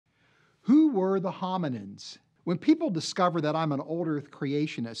were the hominins? When people discover that I'm an old earth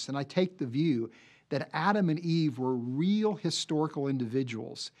creationist and I take the view that Adam and Eve were real historical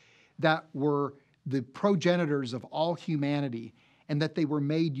individuals that were the progenitors of all humanity and that they were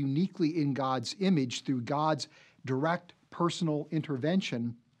made uniquely in God's image through God's direct personal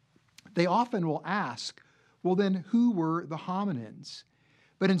intervention, they often will ask, well then who were the hominins?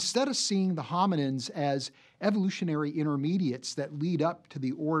 But instead of seeing the hominins as evolutionary intermediates that lead up to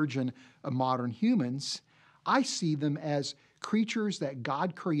the origin of modern humans, I see them as creatures that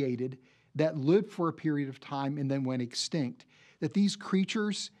God created that lived for a period of time and then went extinct. That these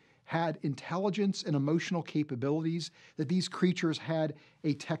creatures had intelligence and emotional capabilities, that these creatures had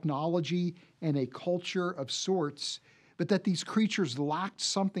a technology and a culture of sorts, but that these creatures lacked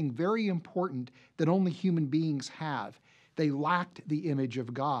something very important that only human beings have. They lacked the image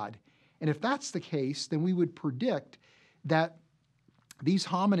of God. And if that's the case, then we would predict that these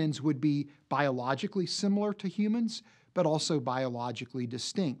hominins would be biologically similar to humans, but also biologically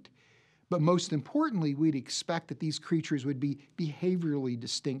distinct. But most importantly, we'd expect that these creatures would be behaviorally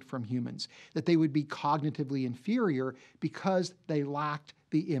distinct from humans, that they would be cognitively inferior because they lacked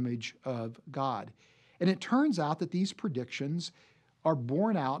the image of God. And it turns out that these predictions are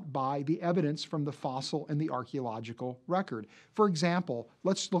borne out by the evidence from the fossil and the archaeological record. For example,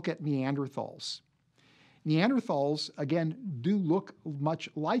 let's look at Neanderthals. Neanderthals, again, do look much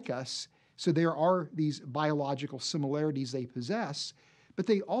like us, so there are these biological similarities they possess, but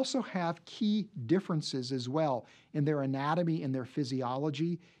they also have key differences as well in their anatomy and their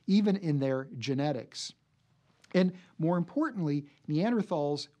physiology, even in their genetics. And more importantly,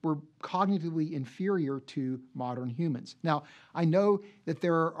 Neanderthals were cognitively inferior to modern humans. Now, I know that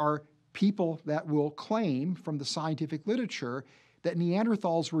there are people that will claim from the scientific literature that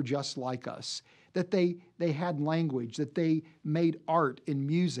Neanderthals were just like us, that they had language, that they made art and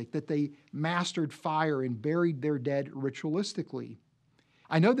music, that they mastered fire and buried their dead ritualistically.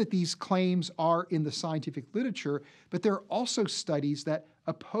 I know that these claims are in the scientific literature, but there are also studies that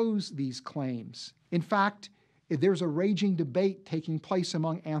oppose these claims. In fact, there's a raging debate taking place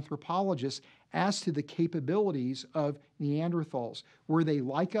among anthropologists as to the capabilities of Neanderthals. Were they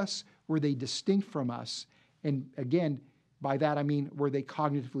like us? Were they distinct from us? And again, by that I mean, were they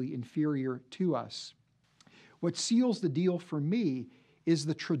cognitively inferior to us? What seals the deal for me is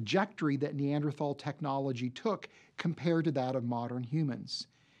the trajectory that Neanderthal technology took compared to that of modern humans.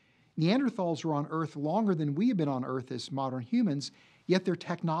 Neanderthals were on Earth longer than we have been on Earth as modern humans, yet their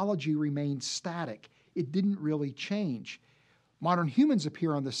technology remained static. It didn't really change. Modern humans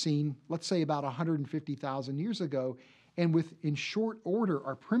appear on the scene, let's say about 150,000 years ago, and in short order,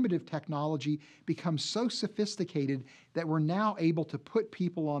 our primitive technology becomes so sophisticated that we're now able to put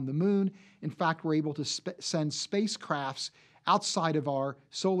people on the moon. In fact, we're able to send spacecrafts outside of our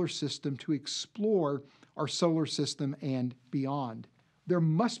solar system to explore our solar system and beyond. There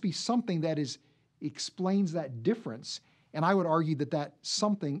must be something that explains that difference. And I would argue that that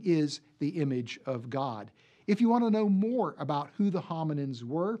something is the image of God. If you want to know more about who the hominins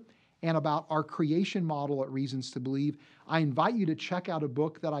were and about our creation model at Reasons to Believe, I invite you to check out a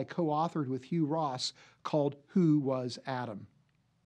book that I co-authored with Hugh Ross called Who Was Adam?